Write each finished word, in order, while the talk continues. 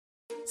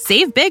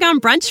Save big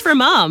on brunch for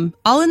mom,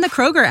 all in the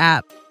Kroger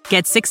app.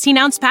 Get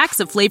 16-ounce packs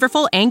of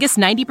flavorful Angus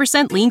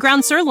 90% lean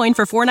ground sirloin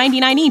for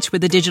 $4.99 each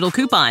with a digital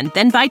coupon.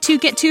 Then buy 2,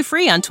 get 2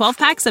 free on 12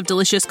 packs of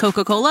delicious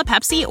Coca-Cola,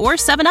 Pepsi, or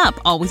 7-Up,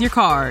 all with your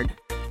card.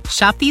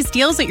 Shop these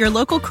deals at your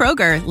local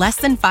Kroger, less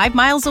than 5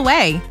 miles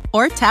away.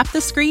 Or tap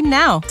the screen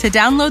now to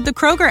download the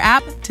Kroger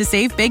app to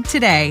save big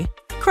today.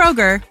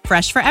 Kroger,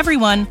 fresh for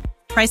everyone.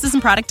 Prices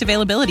and product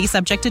availability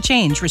subject to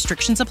change.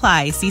 Restrictions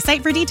apply. See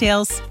site for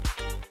details.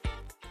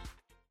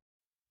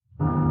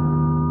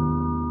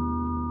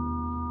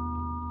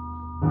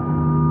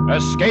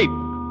 Escape.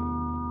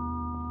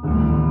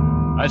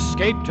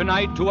 Escape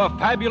tonight to a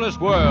fabulous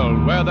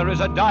world where there is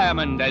a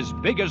diamond as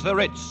big as the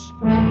Ritz.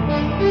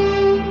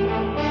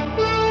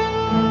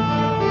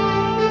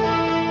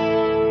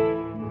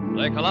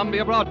 The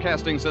Columbia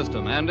Broadcasting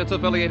System and its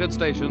affiliated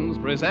stations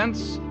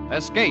presents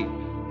Escape,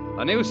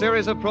 a new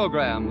series of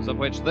programs of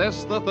which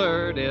this, the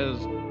third,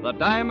 is The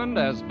Diamond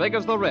as Big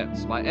as the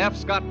Ritz by F.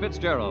 Scott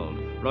Fitzgerald,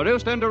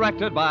 produced and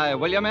directed by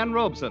William N.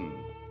 Robeson.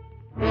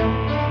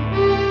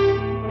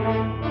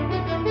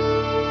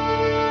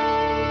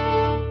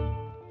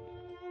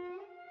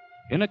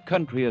 In a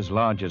country as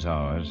large as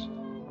ours,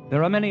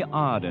 there are many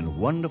odd and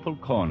wonderful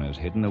corners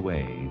hidden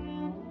away,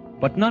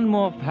 but none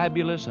more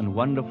fabulous and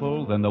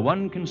wonderful than the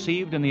one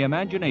conceived in the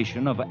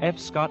imagination of F.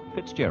 Scott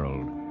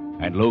Fitzgerald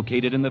and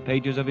located in the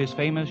pages of his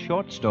famous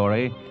short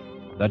story,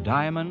 The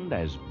Diamond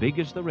as Big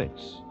as the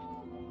Ritz.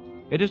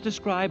 It is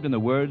described in the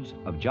words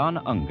of John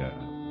Unger,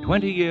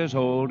 20 years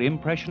old,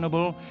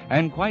 impressionable,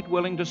 and quite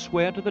willing to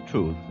swear to the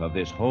truth of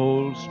this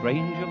whole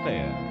strange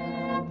affair.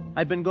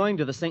 I'd been going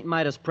to the St.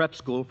 Midas Prep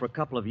School for a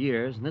couple of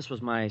years, and this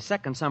was my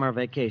second summer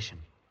vacation.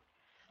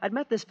 I'd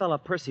met this fellow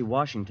Percy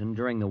Washington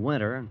during the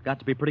winter and got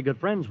to be pretty good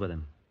friends with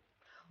him.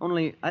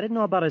 Only I didn't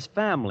know about his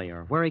family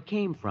or where he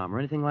came from or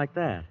anything like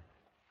that.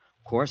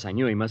 Of course, I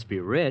knew he must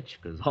be rich,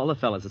 because all the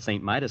fellas at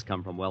St. Midas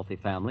come from wealthy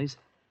families.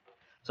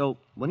 So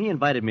when he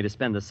invited me to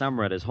spend the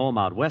summer at his home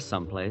out west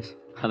someplace,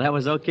 that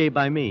was okay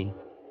by me.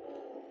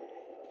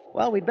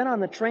 Well, we'd been on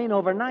the train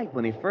overnight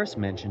when he first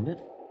mentioned it.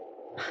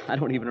 I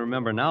don't even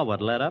remember now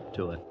what led up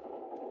to it.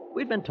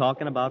 We'd been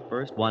talking about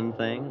first one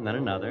thing and then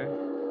another.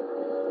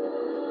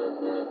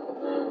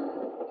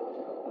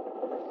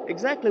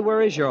 Exactly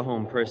where is your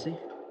home, Percy?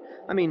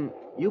 I mean,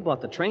 you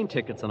bought the train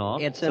tickets and all.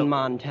 It's in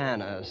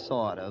Montana,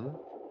 sort of.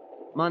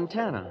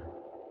 Montana?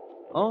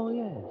 Oh,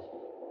 yes.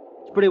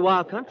 It's pretty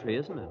wild country,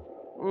 isn't it?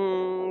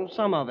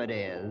 Some of it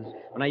is.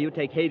 Well, now, you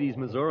take Hades,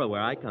 Missouri,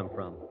 where I come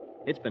from.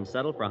 It's been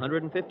settled for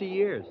 150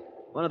 years.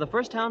 One of the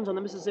first towns on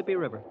the Mississippi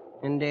River.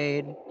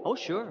 Indeed. Oh,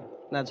 sure.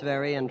 That's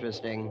very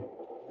interesting.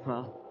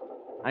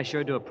 Well, I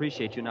sure do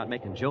appreciate you not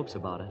making jokes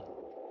about it.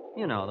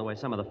 You know, the way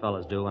some of the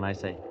fellas do when I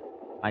say,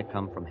 I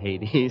come from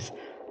Hades.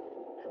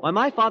 Why,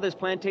 my father's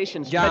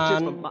plantation stretches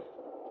John, from...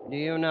 do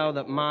you know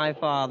that my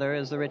father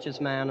is the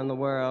richest man in the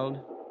world?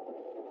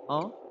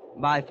 Oh?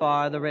 By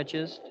far the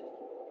richest?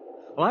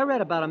 Well, I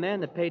read about a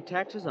man that paid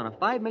taxes on a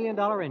 $5 million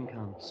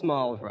income.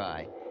 Small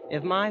fry.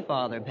 If my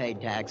father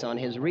paid tax on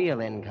his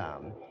real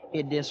income,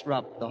 it'd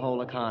disrupt the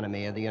whole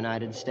economy of the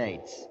United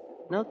States.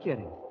 No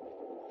kidding.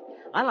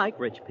 I like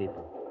rich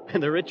people.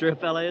 And the richer a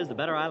fella is, the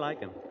better I like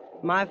him.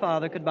 My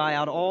father could buy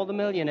out all the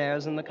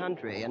millionaires in the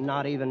country and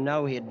not even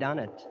know he'd done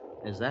it.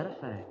 Is that a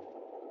fact?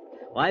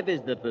 Well, I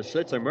visited the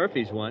Schlitzer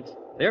Murphys once.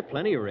 They're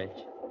plenty rich.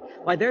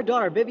 Why, their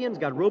daughter Vivian's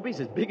got rubies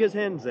as big as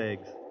hen's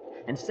eggs.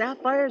 And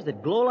sapphires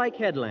that glow like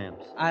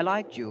headlamps. I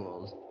like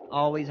jewels.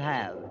 Always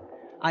have.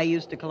 I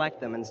used to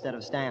collect them instead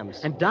of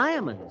stamps. And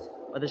diamonds.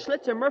 Well, the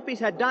Schlitzer Murphys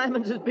had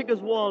diamonds as big as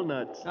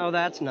walnuts. Oh,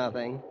 that's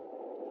nothing.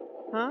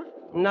 Huh?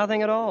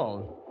 Nothing at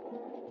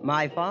all.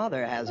 My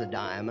father has a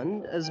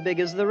diamond as big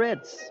as the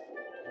Ritz.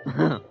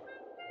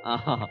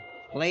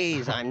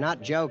 Please, I'm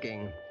not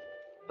joking.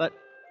 But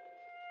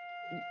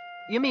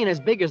you mean as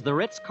big as the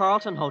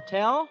Ritz-Carlton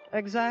Hotel?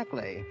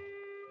 Exactly.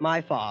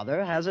 My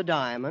father has a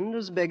diamond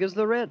as big as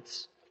the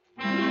Ritz.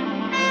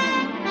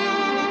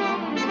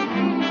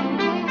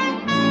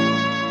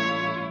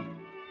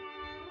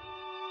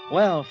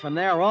 Well, from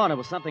there on, it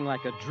was something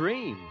like a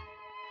dream.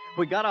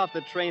 We got off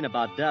the train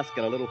about dusk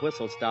at a little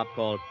whistle stop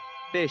called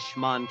Fish,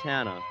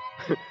 Montana.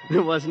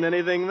 There wasn't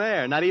anything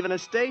there, not even a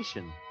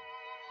station.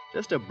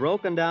 Just a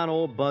broken-down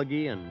old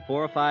buggy and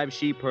 4 or 5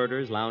 sheep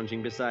herders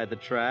lounging beside the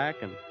track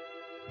and,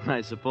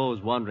 I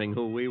suppose, wondering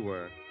who we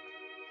were.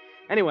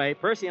 Anyway,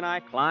 Percy and I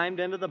climbed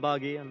into the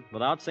buggy, and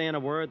without saying a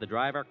word, the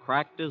driver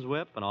cracked his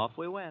whip, and off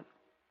we went.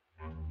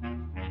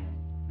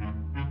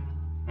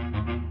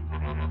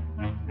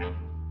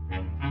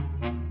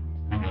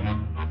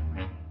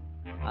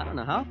 I don't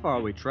know how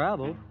far we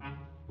traveled.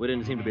 We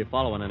didn't seem to be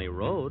following any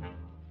road.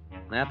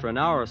 After an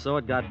hour or so,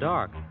 it got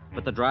dark,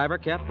 but the driver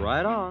kept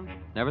right on,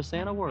 never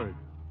saying a word.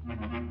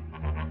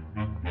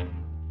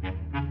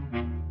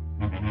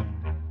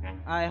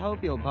 I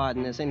hope you'll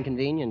pardon this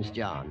inconvenience,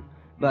 John,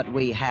 but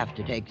we have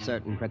to take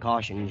certain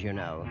precautions, you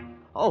know.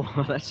 Oh,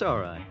 that's all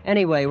right.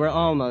 Anyway, we're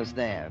almost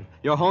there.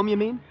 Your home, you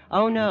mean?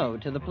 Oh, no,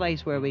 to the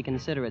place where we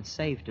consider it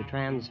safe to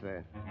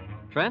transfer.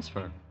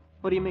 Transfer?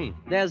 What do you mean?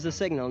 There's the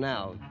signal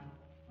now.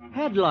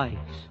 Headlights.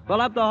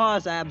 Pull up the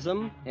horse,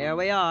 Absam. Here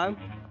we are.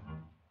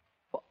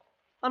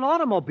 An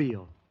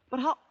automobile. But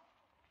how?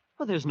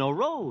 Well, there's no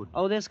road.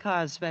 Oh, this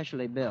car's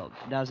specially built.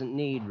 Doesn't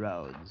need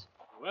roads.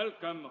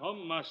 Welcome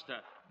home, Master.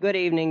 Good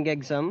evening,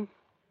 Gigsum.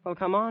 Well,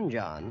 come on,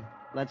 John.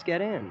 Let's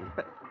get in.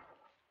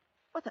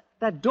 What?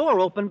 That door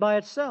opened by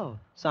itself.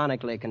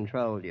 Sonically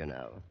controlled, you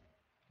know.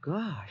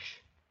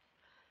 Gosh.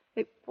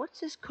 Hey, what's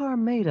this car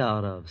made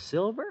out of?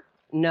 Silver?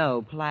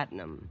 No,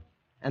 platinum.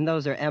 And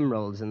those are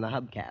emeralds in the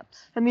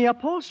hubcaps. And the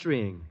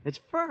upholstering. It's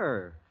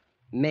fur.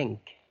 Mink.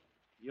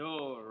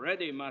 You're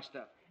ready,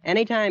 Master.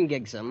 Anytime,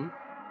 Gigsum.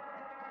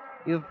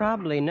 You've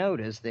probably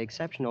noticed the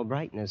exceptional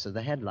brightness of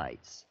the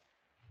headlights.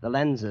 The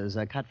lenses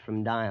are cut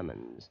from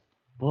diamonds.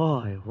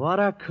 Boy, what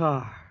a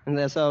car.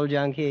 This old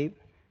junk heap?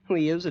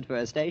 We use it for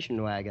a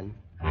station wagon.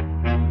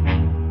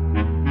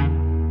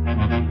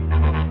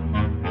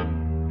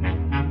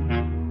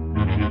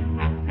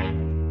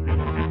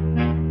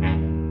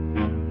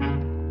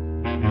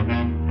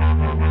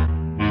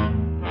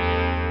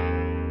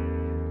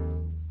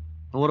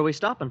 What are we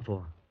stopping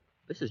for?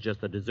 This is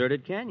just a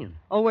deserted canyon.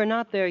 Oh, we're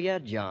not there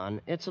yet,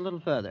 John. It's a little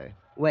further.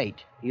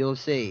 Wait, you'll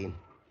see.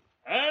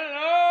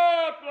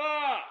 Hello,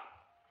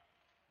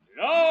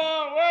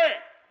 Lower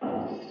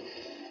away!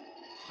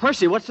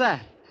 Percy, what's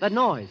that? That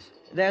noise.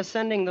 They're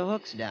sending the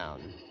hooks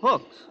down.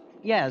 Hooks.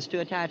 Yes, to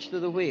attach to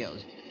the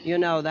wheels. You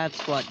know,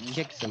 that's what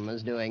Gigsum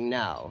is doing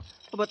now.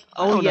 But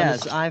Oh,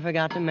 yes, I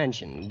forgot to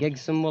mention.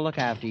 Gigsum will look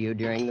after you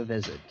during the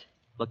visit.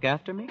 Look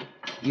after me?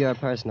 Your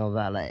personal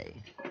valet.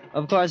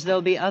 Of course,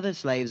 there'll be other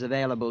slaves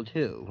available,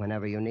 too,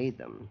 whenever you need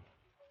them.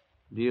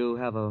 Do you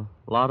have a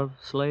lot of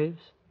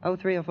slaves? Oh,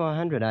 300 or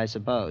 400, I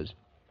suppose.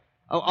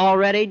 Oh, all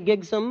ready,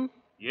 Gigsum?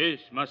 Yes,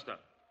 Master.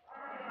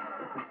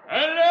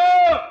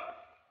 Hello!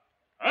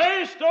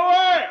 Haste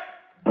away!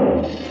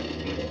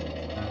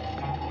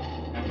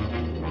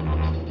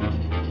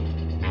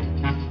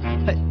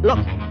 Hey, look!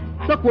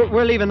 Look,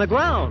 we're leaving the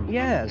ground.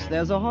 Yes,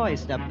 there's a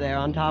hoist up there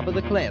on top of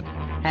the cliff.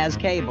 Has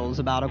cables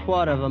about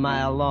 1/4 of a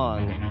mile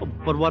long.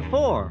 But what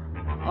for?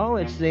 Oh,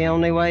 it's the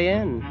only way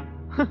in.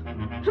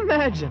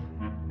 Imagine.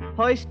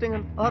 Hoisting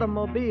an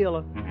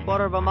automobile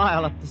 1/4 of a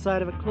mile up the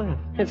side of a cliff.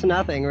 It's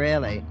nothing,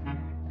 really.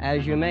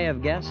 As you may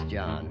have guessed,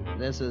 John,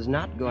 this is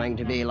not going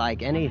to be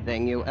like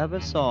anything you ever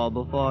saw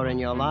before in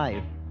your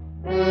life.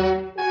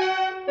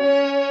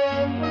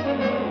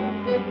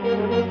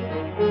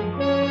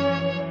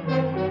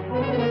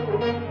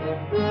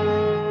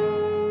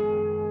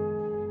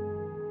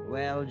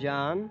 Well,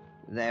 John,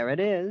 there it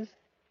is.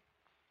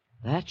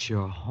 That's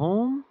your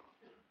home?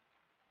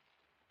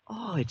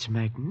 Oh, it's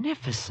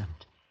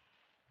magnificent.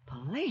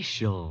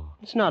 Palatial.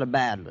 It's not a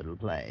bad little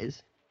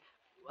place.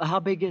 How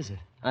big is it?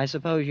 I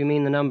suppose you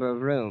mean the number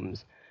of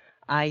rooms.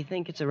 I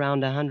think it's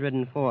around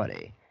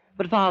 140.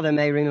 But Father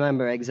may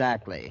remember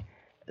exactly.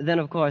 Then,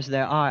 of course,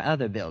 there are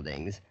other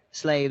buildings.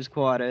 Slaves'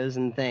 quarters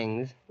and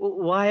things.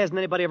 Why hasn't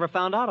anybody ever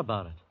found out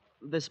about it?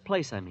 This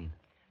place, I mean.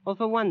 Well,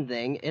 for one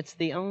thing, it's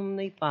the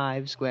only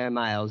 5 square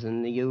miles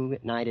in the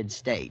United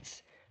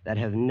States that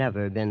have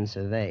never been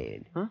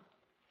surveyed. Huh?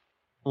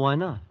 Why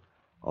not?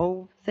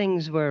 Oh,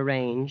 things were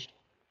arranged.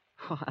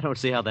 I don't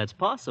see how that's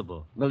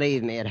possible.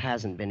 Believe me, it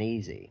hasn't been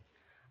easy.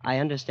 I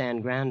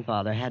understand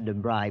Grandfather had to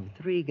bribe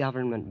 3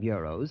 government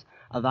bureaus,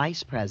 a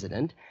vice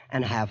president,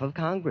 and half of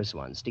Congress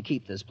once to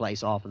keep this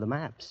place off of the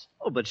maps.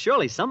 Oh, but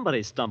surely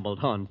somebody stumbled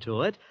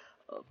onto it.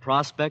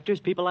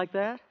 Prospectors, people like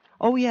that?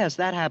 Oh, yes,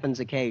 that happens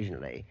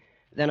occasionally.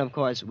 Then, of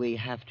course, we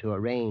have to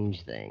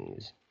arrange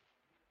things.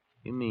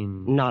 You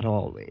mean... Not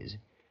always.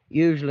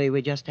 Usually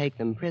we just take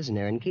them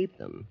prisoner and keep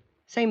them.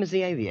 Same as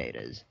the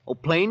aviators. Oh,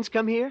 planes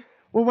come here?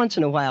 Well, once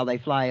in a while they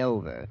fly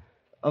over.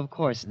 Of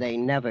course, they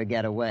never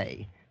get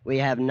away. We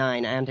have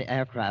 9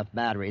 anti-aircraft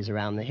batteries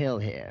around the hill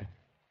here.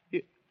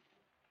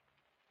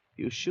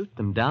 You shoot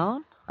them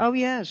down? Oh,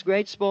 yes,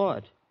 great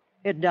sport.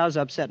 It does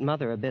upset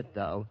Mother a bit,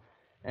 though.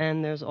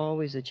 And there's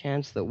always a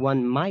chance that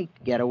one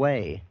might get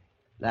away.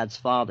 That's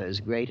Father's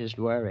greatest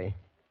worry.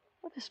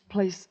 Well, this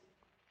place...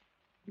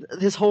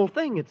 This whole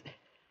thing, it's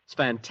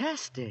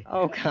fantastic.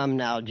 Oh, come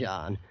now,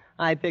 John.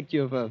 I picked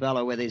you for a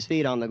fellow with his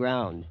feet on the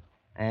ground.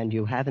 And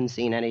you haven't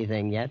seen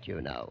anything yet,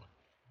 you know.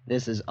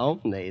 This is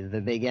only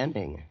the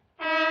beginning.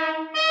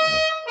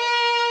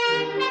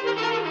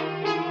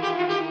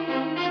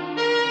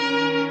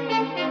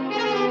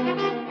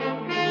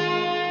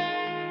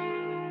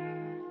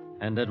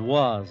 And it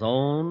was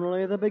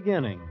only the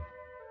beginning.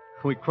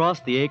 We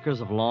crossed the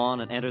acres of lawn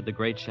and entered the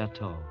great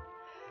chateau.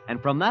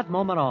 And from that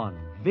moment on,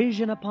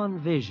 vision upon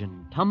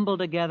vision tumbled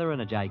together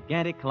in a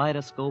gigantic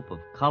kaleidoscope of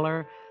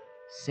color,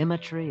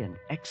 symmetry, and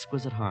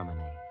exquisite harmony.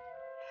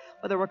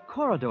 Well, there were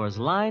corridors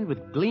lined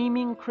with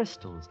gleaming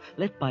crystals,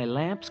 lit by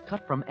lamps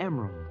cut from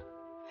emerald.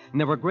 And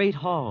there were great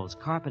halls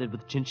carpeted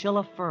with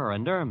chinchilla fur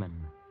and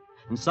ermine,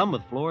 and some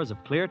with floors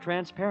of clear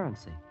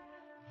transparency,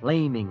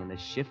 flaming in the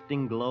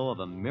shifting glow of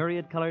a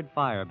myriad-colored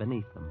fire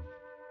beneath them.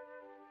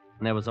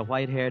 And there was a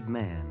white-haired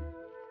man,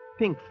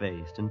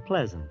 pink-faced and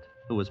pleasant,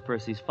 who was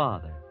Percy's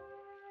father,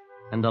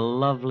 and a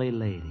lovely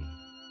lady,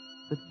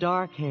 with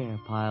dark hair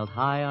piled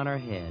high on her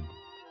head,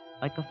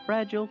 like a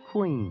fragile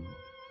queen,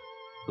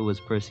 who was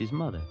Percy's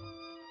mother.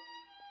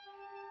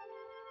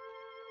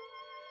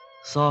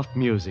 Soft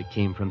music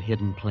came from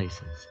hidden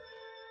places.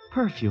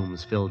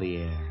 Perfumes filled the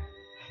air,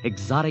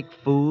 exotic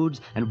foods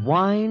and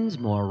wines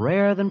more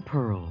rare than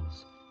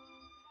pearls.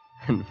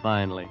 And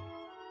finally,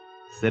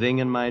 sitting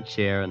in my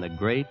chair in the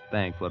great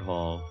banquet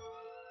hall,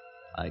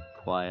 I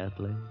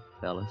quietly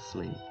fell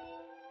asleep.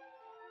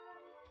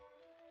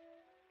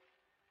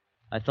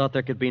 I thought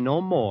there could be no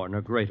more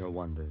nor greater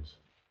wonders.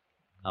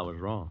 I was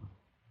wrong.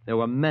 There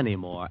were many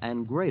more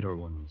and greater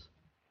ones.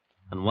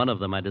 And one of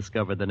them I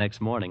discovered the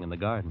next morning in the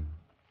garden.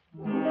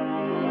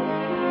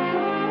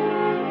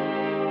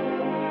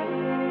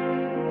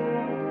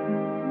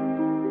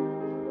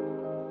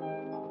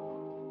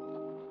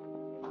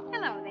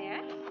 Hello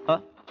there.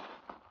 Huh?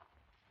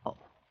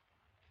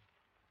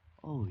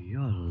 Oh,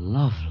 you're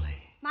lovely.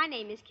 My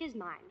name is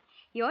Kismine.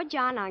 You're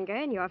John Unger,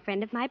 and you're a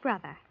friend of my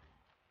brother.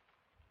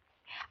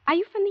 Are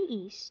you from the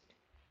East?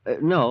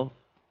 No.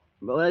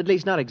 Well, at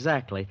least not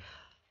exactly.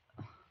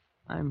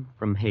 I'm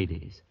from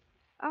Hades.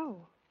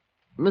 Oh.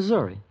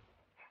 Missouri.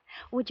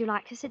 Would you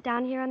like to sit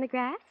down here on the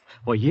grass?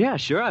 Well, yeah,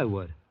 sure I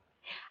would.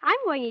 I'm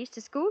going east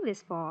to school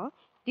this fall.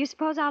 Do you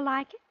suppose I'll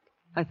like it?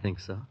 I think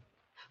so.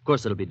 Of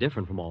course, it'll be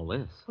different from all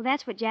this. Well,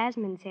 that's what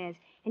Jasmine says,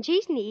 and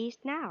she's in the East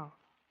now.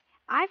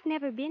 I've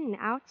never been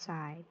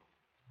outside.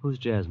 Who's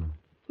Jasmine?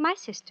 My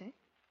sister.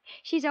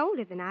 She's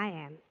older than I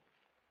am.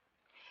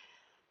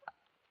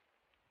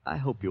 I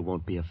hope you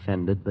won't be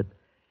offended, but...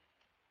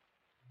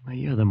 Well,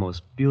 you're the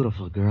most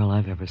beautiful girl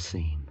I've ever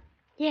seen.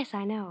 Yes,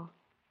 I know.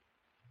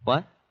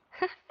 What?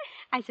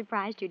 I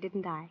surprised you,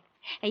 didn't I?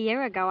 A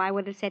year ago, I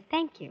would have said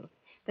thank you.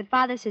 But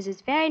Father says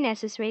it's very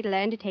necessary to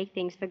learn to take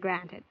things for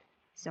granted.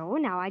 So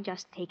now I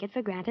just take it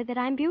for granted that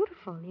I'm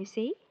beautiful, you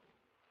see?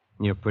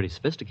 You're pretty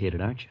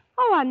sophisticated, aren't you?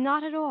 Oh, I'm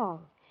not at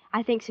all.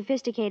 I think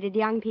sophisticated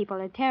young people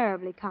are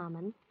terribly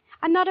common.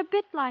 I'm not a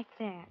bit like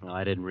that. No,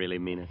 I didn't really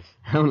mean it.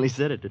 I only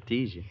said it to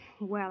tease you.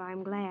 Well,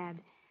 I'm glad.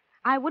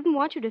 I wouldn't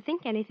want you to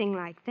think anything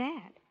like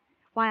that.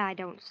 Why, I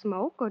don't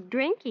smoke or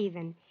drink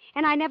even.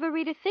 And I never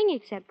read a thing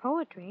except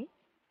poetry.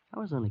 I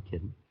was only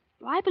kidding.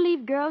 I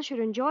believe girls should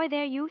enjoy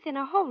their youth in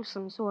a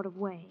wholesome sort of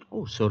way.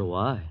 Oh, so do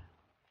I.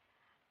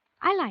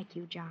 I like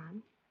you,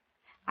 John.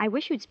 I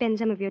wish you'd spend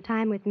some of your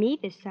time with me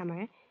this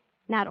summer,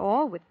 not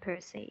all with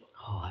Percy.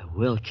 Oh, I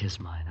will,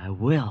 Kismine. I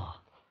will.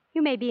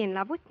 You may be in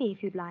love with me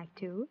if you'd like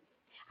to.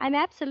 I'm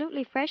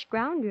absolutely fresh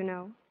ground, you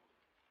know.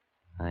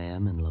 I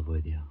am in love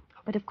with you.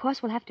 But of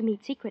course we'll have to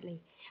meet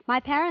secretly. My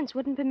parents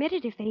wouldn't permit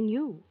it if they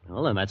knew.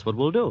 Well, then that's what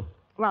we'll do.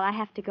 Well, I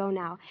have to go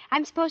now.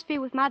 I'm supposed to be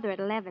with Mother at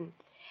 11.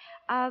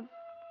 Aren't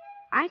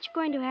you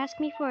going to ask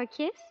me for a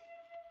kiss?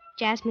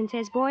 Jasmine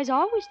says boys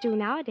always do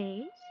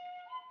nowadays.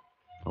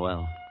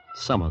 Well,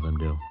 some of them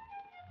do,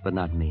 but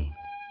not me.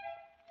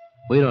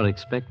 We don't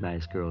expect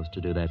nice girls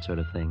to do that sort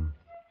of thing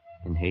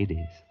in Hades.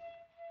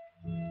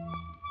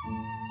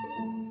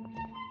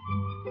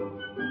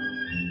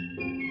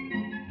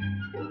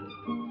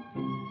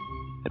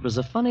 It was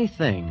a funny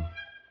thing.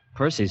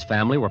 Percy's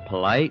family were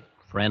polite,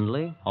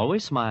 friendly,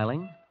 always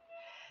smiling.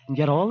 And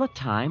yet all the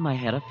time I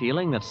had a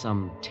feeling that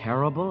some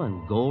terrible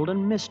and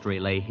golden mystery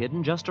lay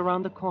hidden just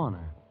around the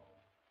corner.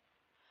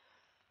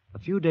 A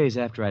few days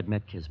after I'd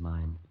met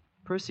Kismine,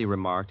 Percy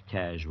remarked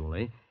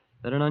casually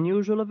that an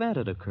unusual event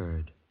had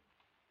occurred.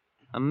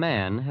 A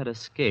man had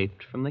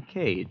escaped from the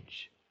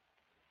cage.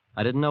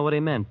 I didn't know what he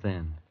meant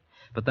then,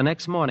 but the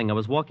next morning I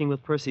was walking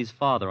with Percy's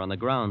father on the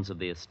grounds of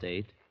the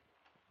estate.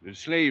 The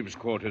slaves'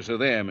 quarters are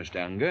there,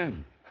 Mr. Unger.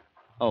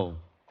 Oh,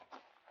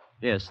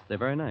 yes, they're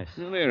very nice.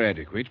 Well, they're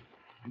adequate.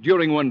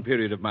 During one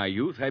period of my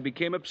youth, I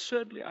became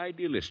absurdly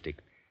idealistic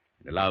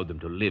and allowed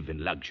them to live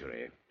in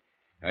luxury.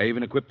 I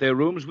even equipped their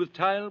rooms with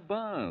tile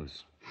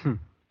baths.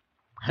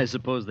 I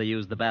suppose they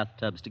use the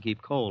bathtubs to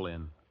keep coal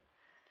in.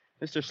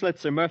 Mr.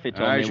 Schlitzer Murphy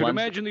told me I once... should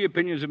imagine the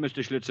opinions of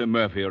Mr. Schlitzer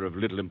Murphy are of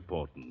little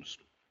importance.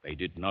 They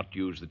did not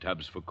use the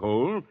tubs for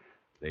coal.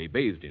 They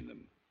bathed in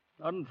them.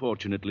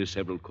 Unfortunately,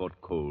 several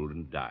caught cold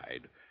and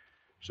died.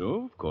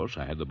 So, of course,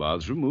 I had the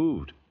baths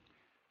removed.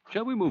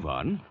 Shall we move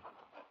on?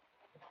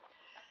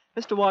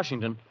 Mr.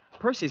 Washington,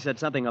 Percy said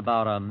something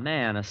about a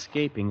man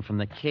escaping from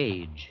the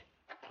cage.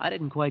 I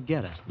didn't quite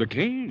get it. The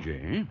cage,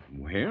 eh?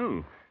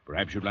 Well,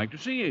 perhaps you'd like to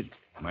see it.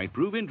 It might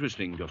prove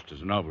interesting just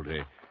as a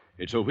novelty.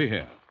 It's over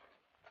here.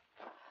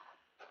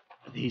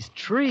 These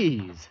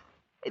trees.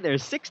 Hey, they're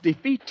 60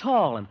 feet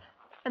tall, and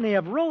they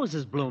have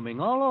roses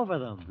blooming all over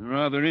them.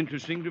 Rather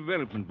interesting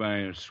development by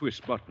a Swiss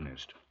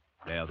botanist.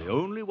 They are the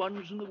only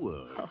ones in the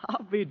world.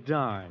 I'll be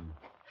darned.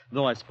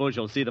 Though I suppose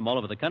you'll see them all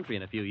over the country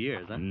in a few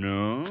years, huh?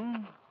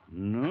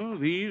 No,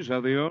 these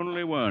are the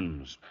only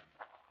ones.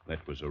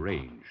 That was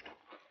arranged.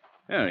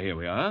 Well, here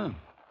we are.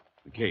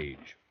 The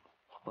cage.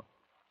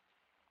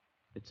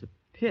 It's a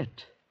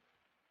pit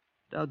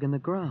dug in the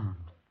ground.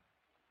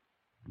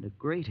 And a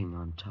grating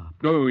on top.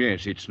 Oh,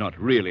 yes, it's not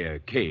really a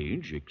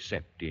cage,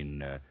 except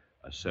in a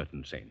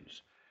certain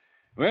sense.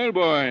 Well,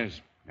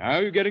 boys, how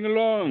are you getting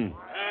along?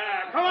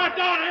 Come on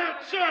down here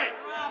and see.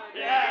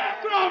 Yeah.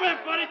 Throw him in,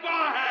 buddy. Go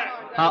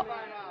ahead.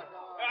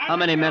 How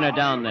many men are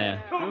down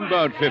there?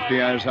 About 50,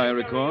 as I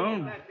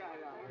recall.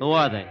 Who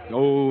are they?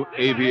 Oh,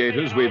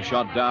 aviators we've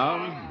shot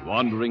down,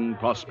 wandering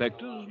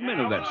prospectors,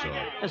 men of that sort.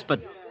 Yes,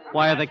 but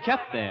why are they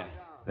kept there?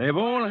 They've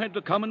all had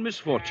the common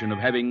misfortune of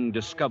having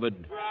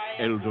discovered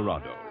El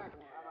Dorado.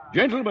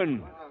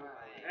 Gentlemen,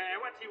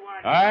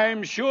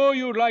 I'm sure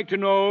you'd like to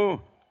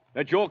know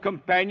that your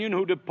companion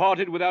who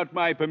departed without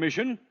my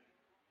permission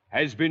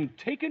has been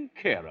taken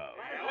care of.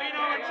 We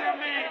know what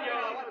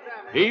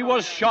you mean, He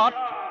was shot.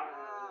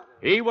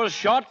 He was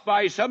shot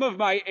by some of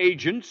my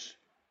agents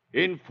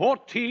in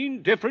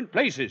 14 different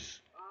places.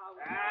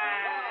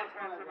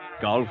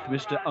 Golf,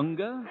 Mr.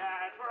 Unger?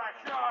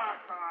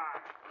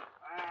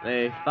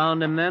 They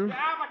found him then?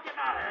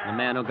 The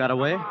man who got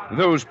away?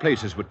 Those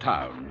places were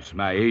towns.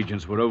 My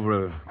agents were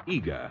over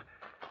eager.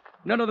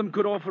 None of them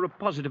could offer a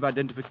positive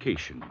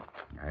identification.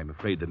 I'm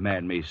afraid the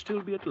man may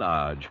still be at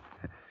large.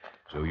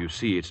 So you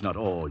see, it's not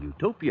all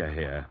utopia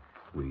here.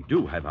 We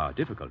do have our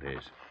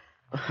difficulties.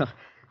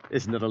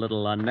 Isn't it a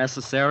little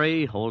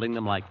unnecessary holding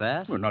them like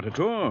that? Well, not at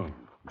all.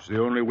 It's the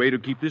only way to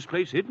keep this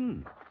place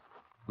hidden.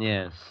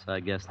 Yes, I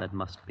guess that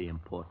must be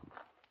important.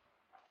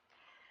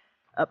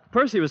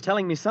 Percy was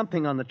telling me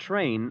something on the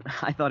train.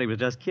 I thought he was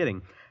just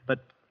kidding. But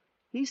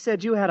he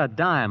said you had a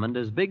diamond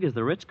as big as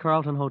the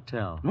Ritz-Carlton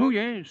Hotel. Oh,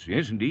 yes,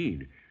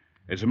 indeed.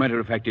 As a matter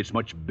of fact, it's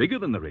much bigger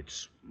than the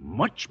Ritz.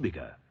 Much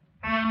bigger.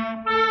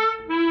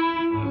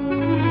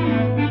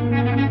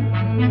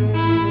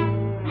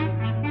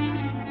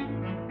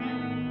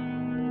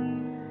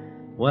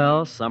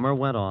 Well, summer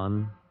went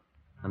on,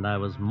 and I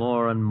was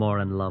more and more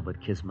in love with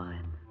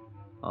Kismine.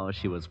 Oh,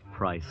 she was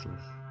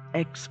priceless,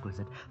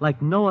 exquisite,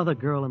 like no other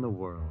girl in the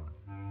world.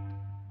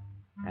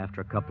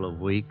 After a couple of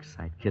weeks,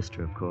 I'd kissed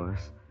her, of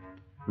course,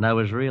 and I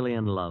was really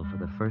in love for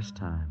the first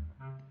time.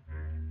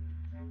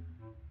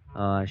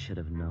 Oh, I should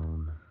have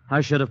known. I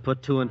should have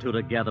put two and two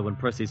together when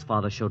Percy's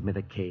father showed me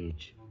the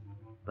cage.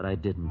 But I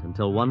didn't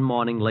until one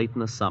morning late in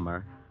the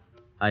summer,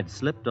 I'd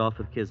slipped off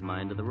with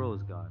Kismine to the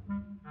rose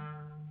garden.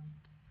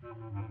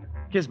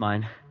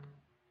 Kismine,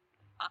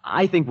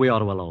 I think we ought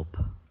to elope.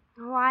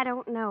 Oh, I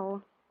don't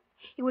know.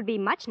 It would be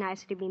much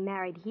nicer to be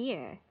married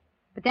here.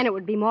 But then it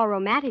would be more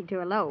romantic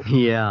to elope.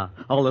 Yeah,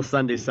 all the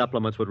Sunday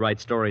supplements would write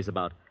stories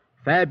about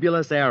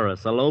fabulous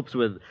heiress elopes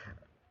with...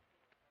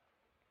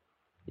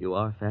 You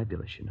are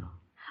fabulous, you know.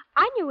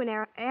 I knew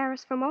an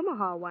heiress from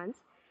Omaha once.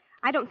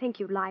 I don't think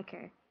you'd like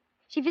her.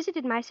 She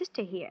visited my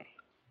sister here.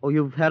 Oh,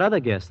 you've had other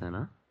guests then,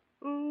 huh?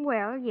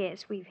 Well,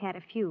 yes, we've had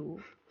a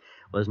few.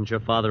 Wasn't your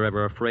father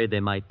ever afraid they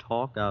might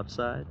talk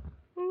outside?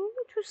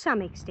 To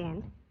some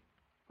extent.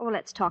 Oh,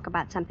 let's talk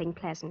about something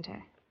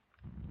pleasanter.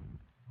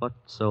 What's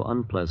so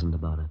unpleasant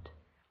about it?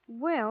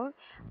 Well,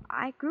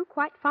 I grew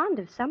quite fond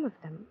of some of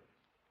them.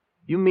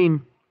 You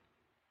mean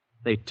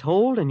they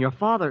told and your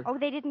father... Oh,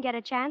 they didn't get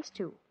a chance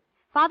to.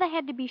 Father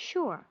had to be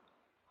sure.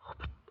 Oh,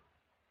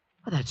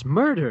 but that's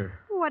murder.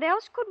 What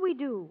else could we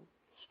do?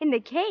 In the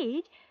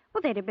cage,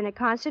 well, they'd have been a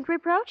constant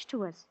reproach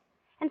to us.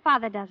 And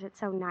Father does it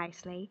so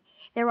nicely.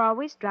 They're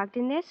always drugged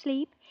in their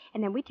sleep,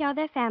 and then we tell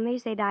their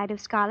families they died of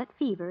scarlet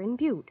fever in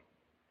Butte.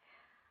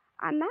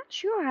 I'm not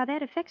sure how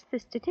that affects the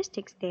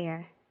statistics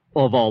there.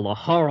 Of all the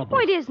horrible...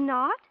 Oh, it is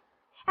not.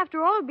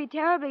 After all, it'd be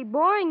terribly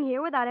boring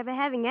here without ever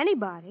having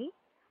anybody.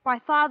 Why,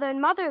 Father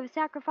and Mother have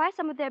sacrificed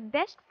some of their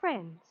best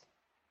friends.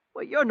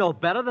 Well, you're no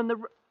better than the...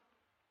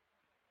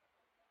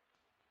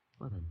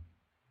 Well, then,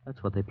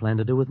 that's what they plan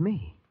to do with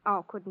me.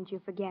 Oh, couldn't you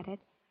forget it?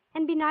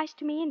 And be nice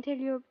to me until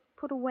you're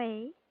put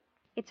away?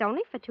 It's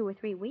only for 2 or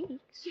 3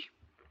 weeks.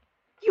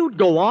 You'd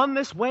go on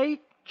this way,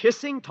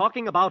 kissing,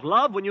 talking about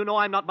love, when you know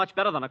I'm not much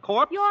better than a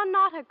corpse? You're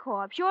not a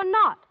corpse. You're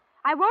not.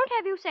 I won't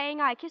have you saying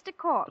I kissed a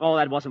corpse. Oh,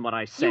 that wasn't what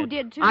I said. You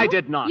did, too. I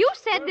did not. You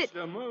said Just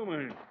that... a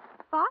moment.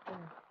 Father?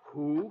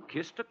 Who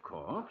kissed a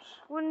corpse?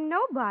 Well,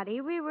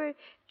 nobody. We were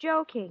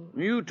joking.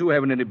 You two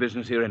haven't any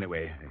business here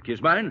anyway.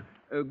 Kismine,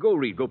 go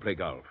read, go play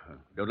golf.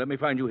 Don't let me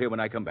find you here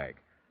when I come back.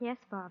 Yes,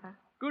 Father.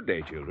 Good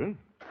day, children.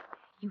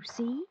 You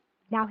see?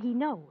 Now he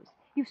knows.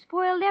 You've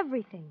spoiled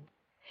everything.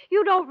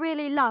 You don't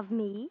really love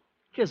me.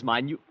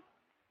 Kismine, you...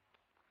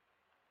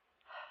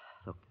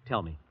 Look,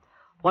 tell me,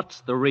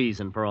 what's the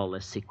reason for all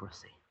this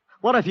secrecy?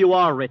 What if you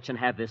are rich and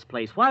have this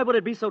place? Why would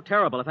it be so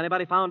terrible if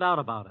anybody found out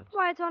about it?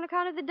 Why, it's on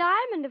account of the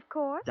diamond, of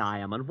course.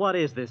 Diamond? What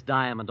is this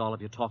diamond all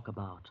of you talk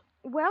about?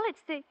 Well,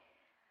 it's the...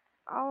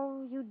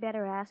 Oh, you'd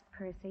better ask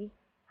Percy.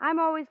 I'm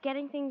always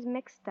getting things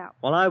mixed up.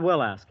 Well, I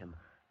will ask him.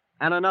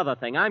 And another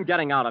thing, I'm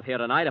getting out of here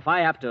tonight if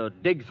I have to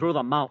dig through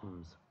the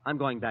mountains. I'm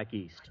going back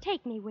east.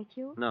 Take me with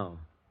you. No.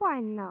 Why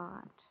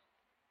not?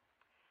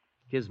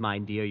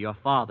 Kismine, dear, your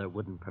father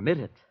wouldn't permit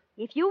it.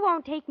 If you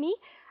won't take me,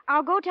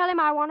 I'll go tell him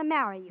I want to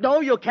marry you.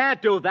 No, you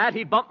can't do that.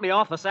 He'd bump me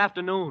off this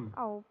afternoon.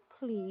 Oh,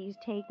 please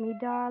take me,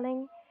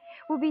 darling.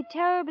 We'll be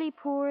terribly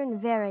poor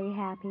and very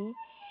happy.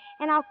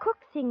 And I'll cook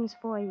things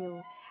for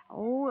you.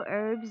 Oh,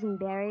 herbs and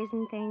berries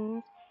and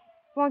things.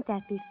 Won't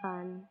that be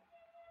fun?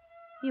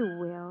 You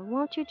will,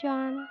 won't you,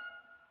 John?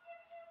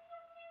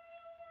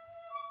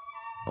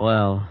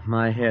 Well,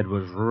 my head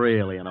was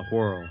really in a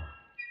whirl.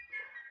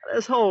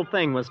 This whole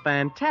thing was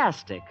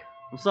fantastic.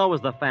 And so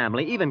was the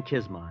family, even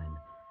Kismine.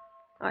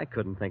 I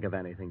couldn't think of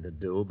anything to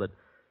do, but,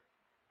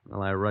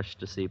 well, I rushed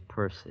to see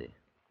Percy.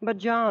 But,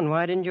 John,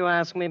 why didn't you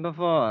ask me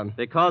before?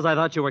 Because I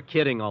thought you were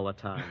kidding all the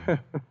time.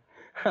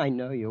 I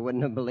know you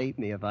wouldn't have believed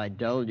me if I'd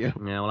told you.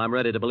 Yeah, well, I'm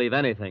ready to believe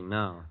anything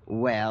now.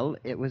 Well,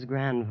 it was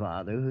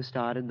Grandfather who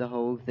started the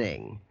whole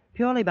thing.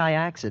 Purely by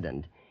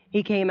accident.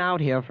 He came out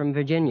here from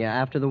Virginia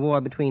after the war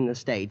between the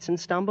states and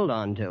stumbled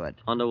onto it.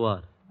 Onto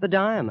what? The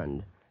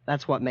diamond.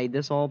 That's what made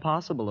this all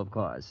possible, of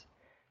course.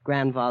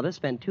 Grandfather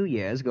spent 2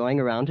 years going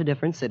around to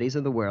different cities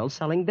of the world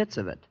selling bits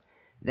of it.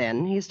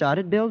 Then he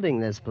started building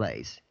this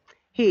place.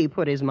 He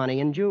put his money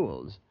in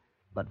jewels.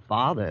 But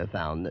Father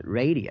found that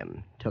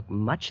radium took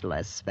much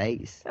less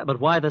space. Yeah,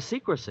 but why the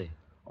secrecy?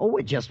 Oh,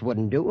 it just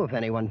wouldn't do if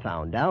anyone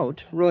found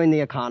out. Ruin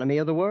the economy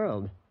of the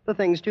world. The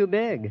thing's too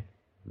big.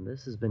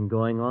 This has been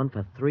going on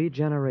for 3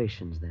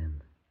 generations,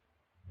 then.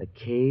 The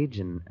cage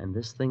and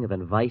this thing of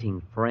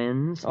inviting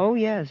friends. Oh,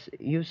 yes.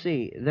 You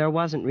see, there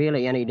wasn't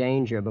really any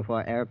danger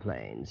before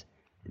airplanes.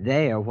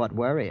 They are what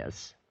worry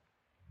us.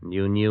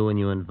 You knew when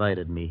you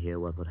invited me here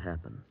what would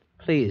happen.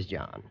 Please,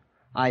 John.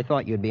 I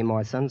thought you'd be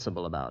more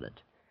sensible about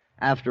it.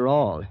 After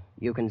all,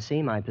 you can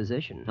see my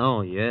position.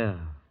 Oh, yeah.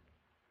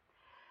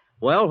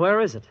 Well,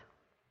 where is it?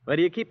 Where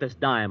do you keep this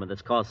diamond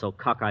that's caused so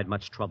cockeyed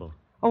much trouble?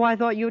 Oh, I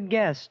thought you'd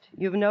guessed.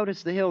 You've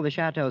noticed the hill the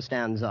chateau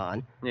stands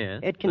on.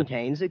 Yes. It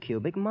contains a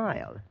cubic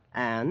mile.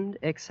 And,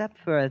 except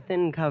for a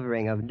thin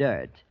covering of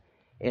dirt,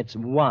 it's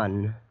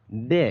one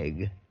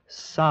big,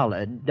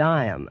 solid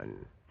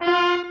diamond.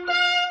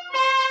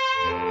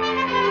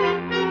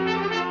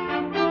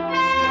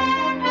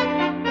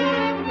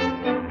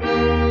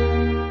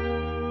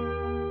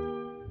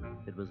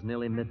 It was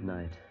nearly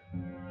midnight.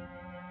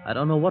 I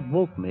don't know what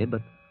woke me,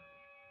 but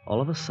all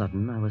of a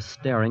sudden I was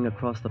staring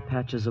across the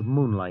patches of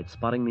moonlight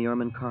spotting the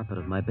ermine carpet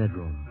of my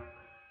bedroom.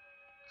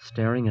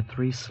 Staring at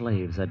 3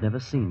 slaves I'd never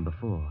seen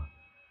before.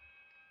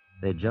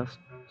 They just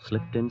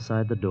slipped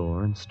inside the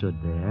door and stood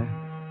there,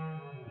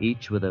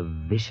 each with a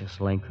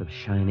vicious length of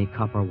shiny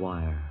copper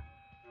wire.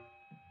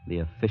 The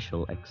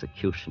official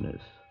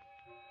executioners.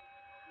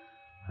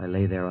 I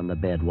lay there on the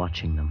bed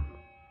watching them,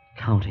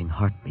 counting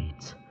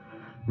heartbeats,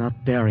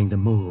 not daring to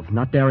move,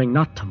 not daring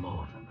not to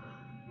move.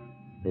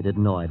 They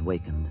didn't know I'd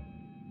wakened,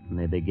 and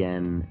they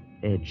began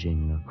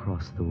edging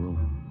across the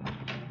room.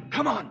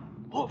 Come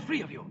on, all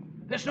 3 of you.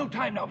 There's no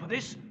time now for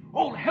this.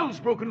 All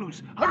hell's broken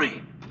loose.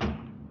 Hurry!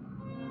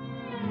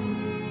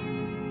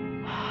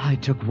 I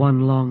took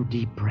one long,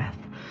 deep breath,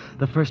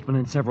 the first one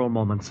in several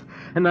moments,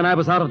 and then I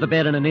was out of the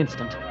bed in an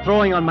instant,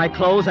 throwing on my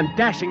clothes and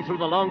dashing through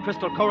the long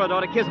crystal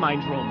corridor to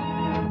Kismine's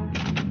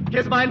room.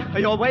 Kismine, are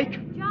you awake?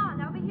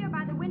 John, over here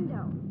by the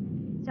window.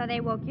 So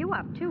they woke you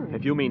up, too.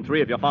 If you mean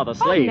 3 of your father's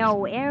slaves. Oh,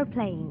 no,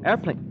 airplanes.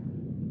 Airplane?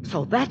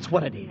 So that's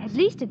what it is. At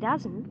least a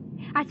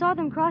dozen. I saw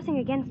them crossing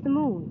against the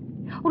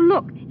moon. Oh,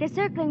 look, they're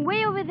circling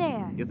way over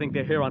there. You think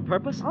they're here on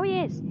purpose? Oh,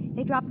 yes.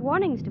 They dropped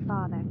warnings to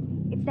Father.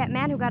 It's that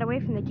man who got away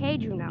from the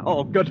cage, you know.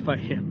 Oh, good for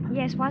him.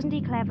 Yes, wasn't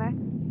he clever?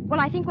 Well,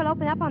 I think we'll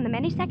open up on them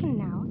any second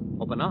now.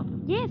 Open up?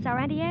 Yes, our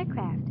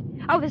anti-aircraft.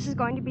 Oh, this is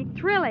going to be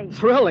thrilling.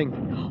 Thrilling?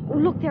 Oh,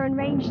 look, they're in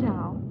range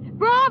now.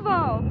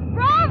 Bravo!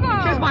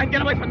 Bravo! Kismine,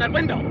 get away from that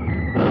window!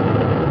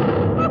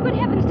 Oh, good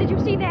heavens, did you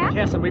see that?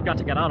 Yes, and we've got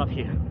to get out of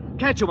here.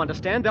 Can't you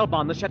understand? They'll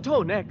bomb the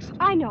chateau next.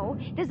 I know.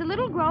 There's a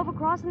little grove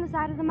across on the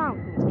side of the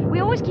mountains. We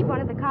always keep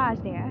one of the cars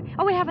there.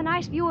 Oh, we have a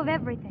nice view of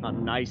everything. A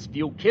nice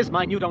view?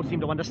 Kismine, you don't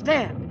seem to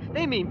understand.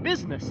 They mean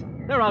business.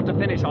 They're out to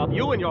finish off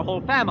you and your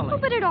whole family. Oh,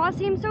 but it all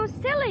seems so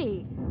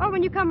silly. Or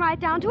when you come right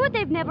down to it,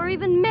 they've never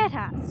even met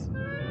us.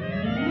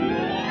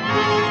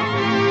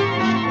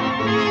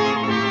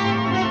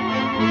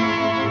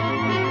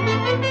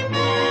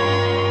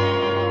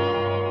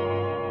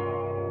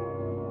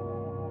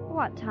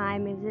 What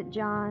time is it,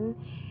 John?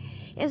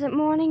 Is it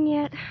morning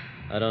yet?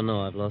 I don't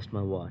know. I've lost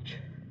my watch.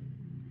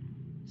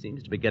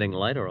 Seems to be getting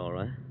lighter, all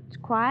right. It's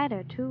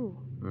quieter, too.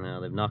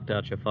 Now, they've knocked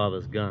out your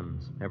father's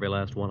guns. Every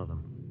last one of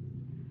them.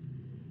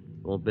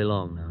 Won't be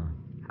long now.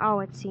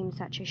 Oh, it seems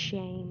such a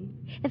shame.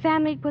 The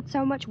family put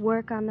so much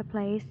work on the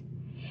place.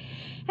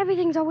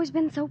 Everything's always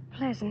been so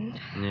pleasant.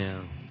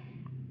 Yeah.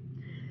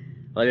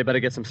 Well, you better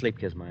get some sleep,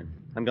 Kismine.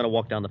 I'm going to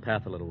walk down the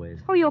path a little ways.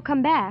 Oh, you'll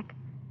come back?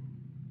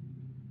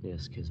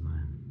 Yes,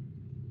 Kismine.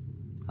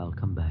 I'll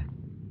come back.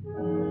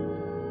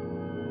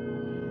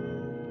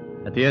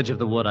 At the edge of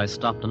the wood, I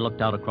stopped and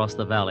looked out across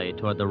the valley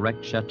toward the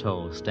wrecked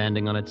chateau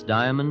standing on its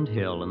diamond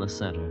hill in the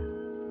center.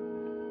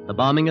 The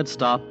bombing had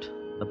stopped.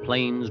 The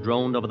planes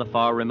droned over the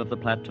far rim of the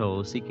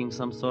plateau, seeking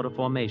some sort of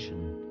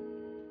formation.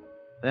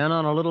 Then,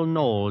 on a little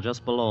knoll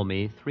just below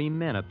me, 3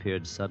 men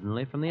appeared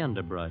suddenly from the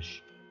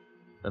underbrush.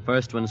 The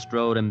first one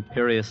strode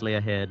imperiously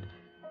ahead,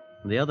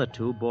 and the other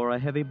 2 bore a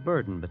heavy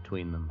burden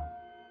between them.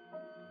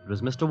 It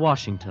was Mr.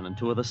 Washington and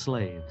 2 of the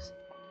slaves.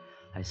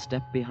 I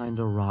stepped behind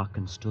a rock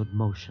and stood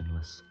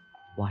motionless,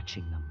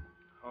 watching them.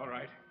 All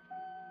right.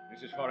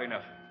 This is far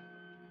enough.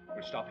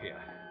 We'll stop here.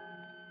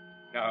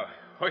 Now,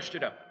 hoist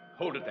it up.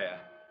 Hold it there.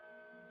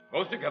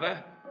 Both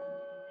together.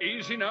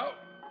 Easy now.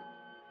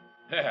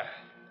 There.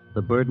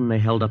 The burden they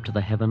held up to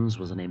the heavens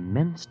was an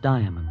immense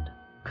diamond,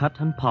 cut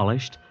and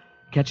polished,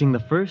 catching the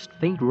first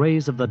faint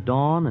rays of the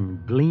dawn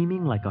and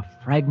gleaming like a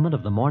fragment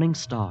of the morning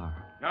star.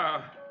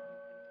 Now,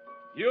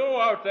 you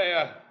out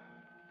there.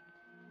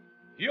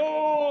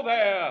 You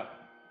there.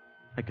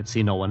 I could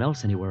see no one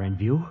else anywhere in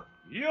view.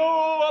 You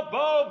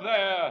above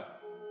there.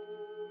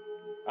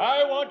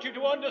 I want you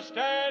to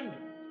understand,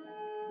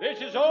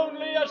 this is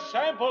only a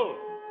sample.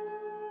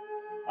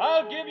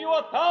 I'll give you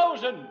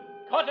 1,000,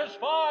 cut as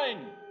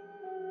fine,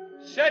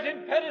 set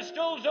in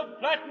pedestals of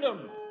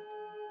platinum.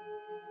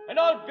 And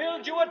I'll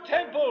build you a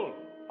temple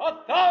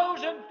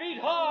 1,000 feet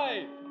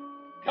high,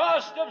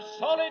 cast of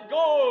solid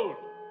gold.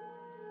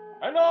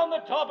 And on the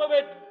top of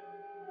it,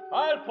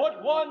 I'll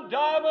put one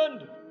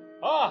diamond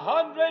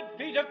 100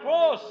 feet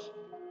across,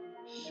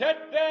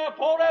 set there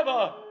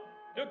forever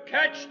to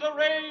catch the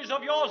rays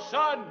of your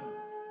sun.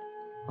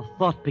 A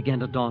thought began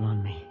to dawn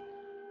on me.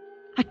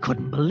 I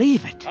couldn't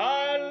believe it.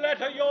 I'll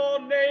letter your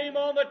name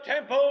on the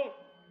temple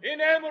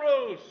in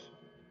emeralds,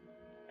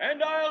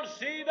 and I'll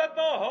see that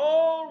the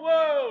whole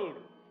world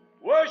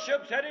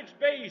worships at its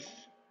base.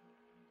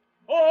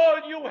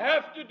 All you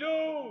have to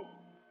do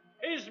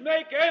is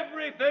make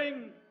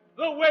everything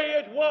the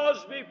way it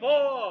was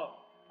before.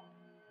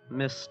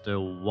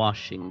 Mr.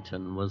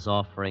 Washington was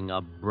offering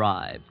a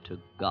bribe to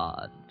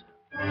God.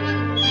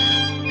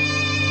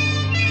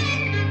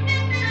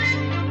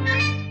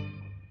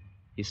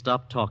 He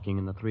stopped talking,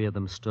 and the three of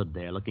them stood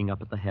there, looking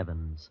up at the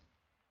heavens,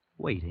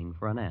 waiting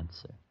for an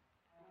answer.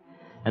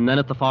 And then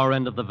at the far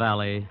end of the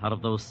valley, out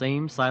of those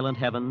same silent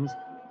heavens,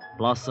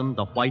 blossomed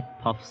the white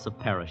puffs of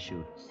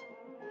parachutes.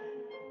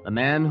 The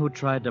man who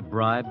tried to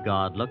bribe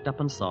God looked up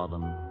and saw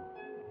them,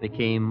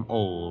 became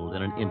old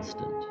in an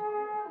instant,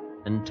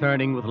 and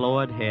turning with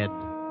lowered head,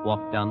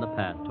 walked down the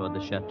path toward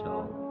the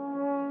chateau.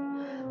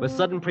 With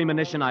sudden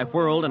premonition, I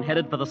whirled and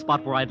headed for the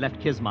spot where I'd left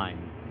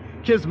Kismine.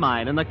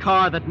 Kismine in the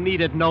car that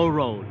needed no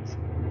roads.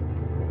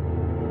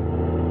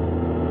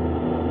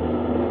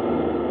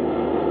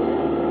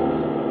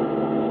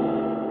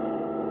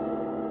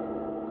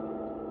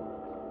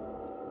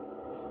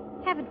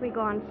 Haven't we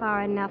gone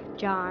far enough,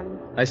 John?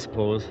 I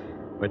suppose.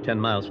 We're 10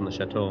 miles from the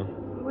chateau.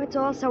 Oh, it's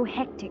all so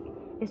hectic.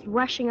 This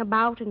rushing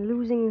about and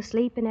losing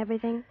sleep and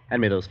everything.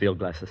 Hand me those field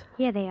glasses.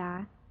 Here they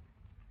are.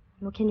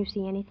 Well, can you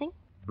see anything?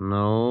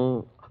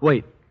 No.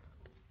 Wait.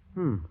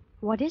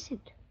 What is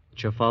it?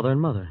 It's your father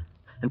and mother.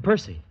 And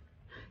Percy.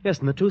 Yes,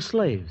 and the two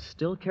slaves,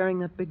 still carrying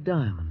that big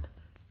diamond.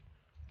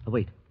 Oh,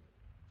 wait.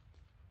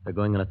 They're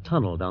going in a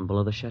tunnel down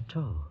below the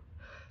chateau.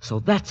 So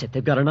that's it.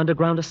 They've got an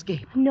underground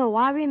escape. No,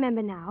 I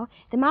remember now.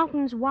 The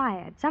mountain's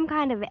wired. Some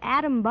kind of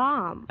atom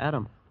bomb.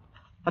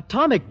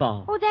 Atomic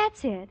bomb. Oh,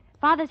 that's it.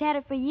 Father's had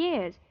it for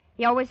years.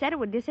 He always said it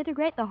would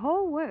disintegrate the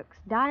whole works,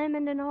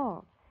 diamond and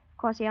all. Of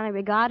course, he only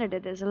regarded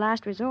it as a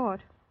last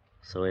resort.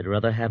 So he'd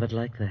rather have it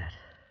like that.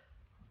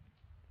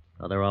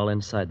 Well, they're all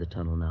inside the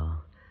tunnel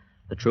now.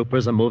 The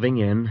troopers are moving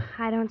in.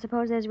 I don't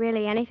suppose there's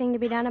really anything to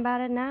be done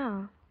about it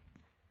now.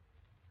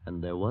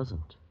 And there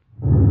wasn't.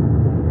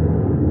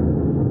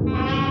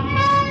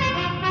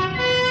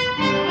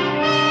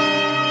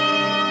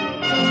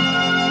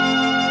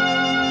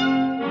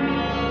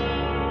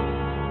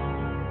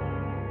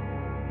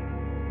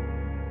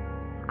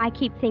 I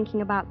keep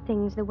thinking about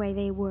things the way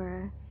they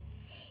were.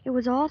 It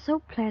was all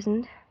so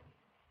pleasant.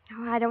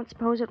 Oh, I don't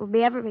suppose it will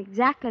be ever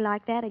exactly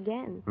like that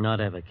again. Not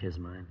ever,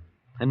 Kismine.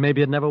 And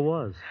maybe it never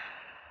was.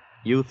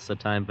 Youth's a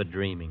time for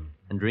dreaming,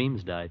 and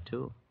dreams die,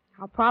 too.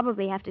 I'll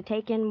probably have to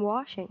take in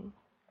washing.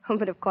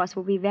 But, of course,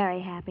 we'll be very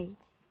happy.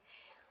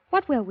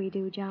 What will we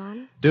do,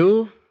 John?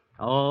 Do?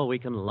 Oh, we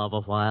can love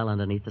a while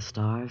underneath the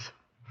stars.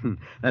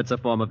 That's a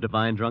form of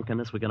divine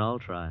drunkenness we can all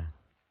try.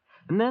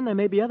 And then there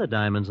may be other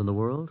diamonds in the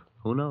world.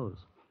 Who knows?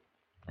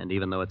 And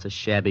even though it's a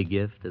shabby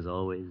gift, there's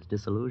always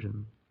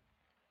disillusion.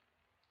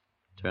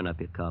 Turn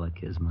up your collar,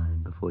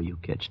 Kismine, before you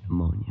catch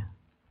pneumonia.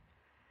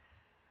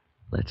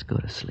 Let's go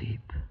to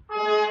sleep.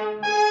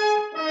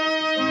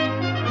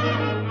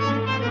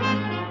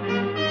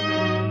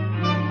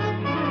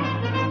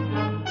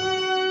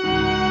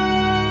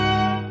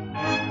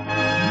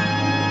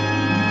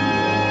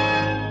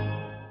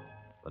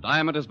 The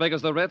Diamond as Big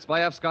as the Ritz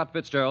by F. Scott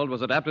Fitzgerald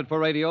was adapted for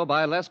radio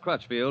by Les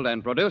Crutchfield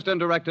and produced and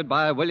directed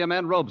by William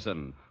N.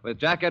 Robeson, with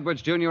Jack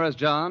Edwards Jr. as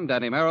John,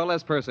 Danny Merrill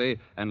as Percy,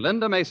 and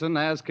Linda Mason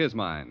as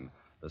Kismine.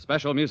 The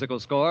special musical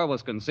score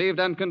was conceived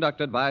and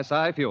conducted by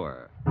Cy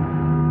Feuer.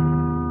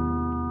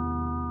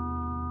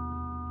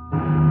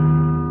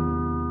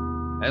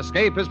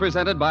 Escape is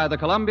presented by the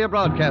Columbia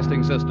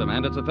Broadcasting System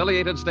and its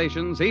affiliated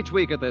stations each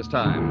week at this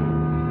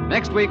time.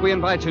 Next week, we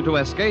invite you to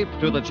escape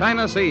to the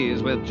China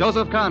Seas with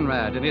Joseph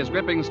Conrad in his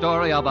gripping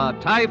story of a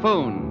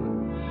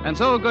typhoon. And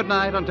so, good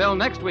night until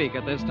next week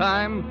at this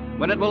time,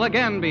 when it will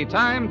again be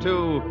time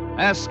to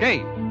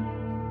escape.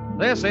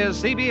 This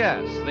is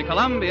CBS, the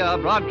Columbia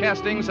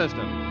Broadcasting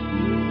System.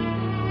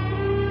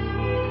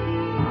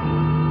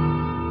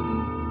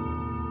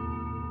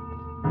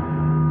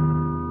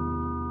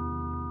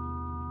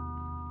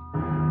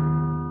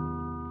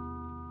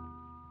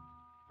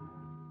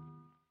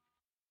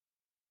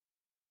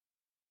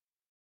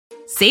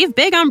 Save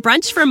big on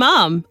brunch for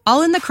mom,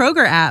 all in the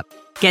Kroger app.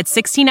 Get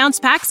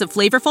 16-ounce packs of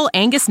flavorful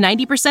Angus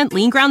 90%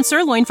 lean ground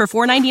sirloin for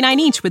 $4.99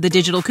 each with a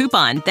digital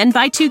coupon. Then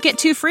buy 2, get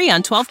 2 free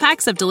on 12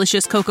 packs of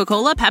delicious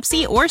Coca-Cola,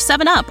 Pepsi, or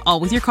 7-Up, all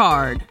with your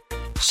card.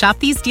 Shop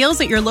these deals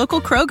at your local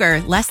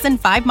Kroger, less than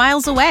 5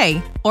 miles away.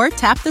 Or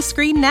tap the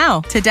screen now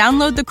to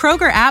download the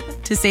Kroger app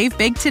to save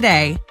big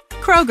today.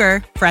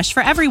 Kroger, fresh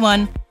for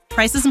everyone.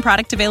 Prices and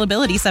product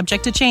availability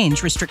subject to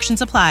change.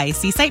 Restrictions apply.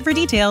 See site for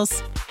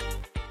details.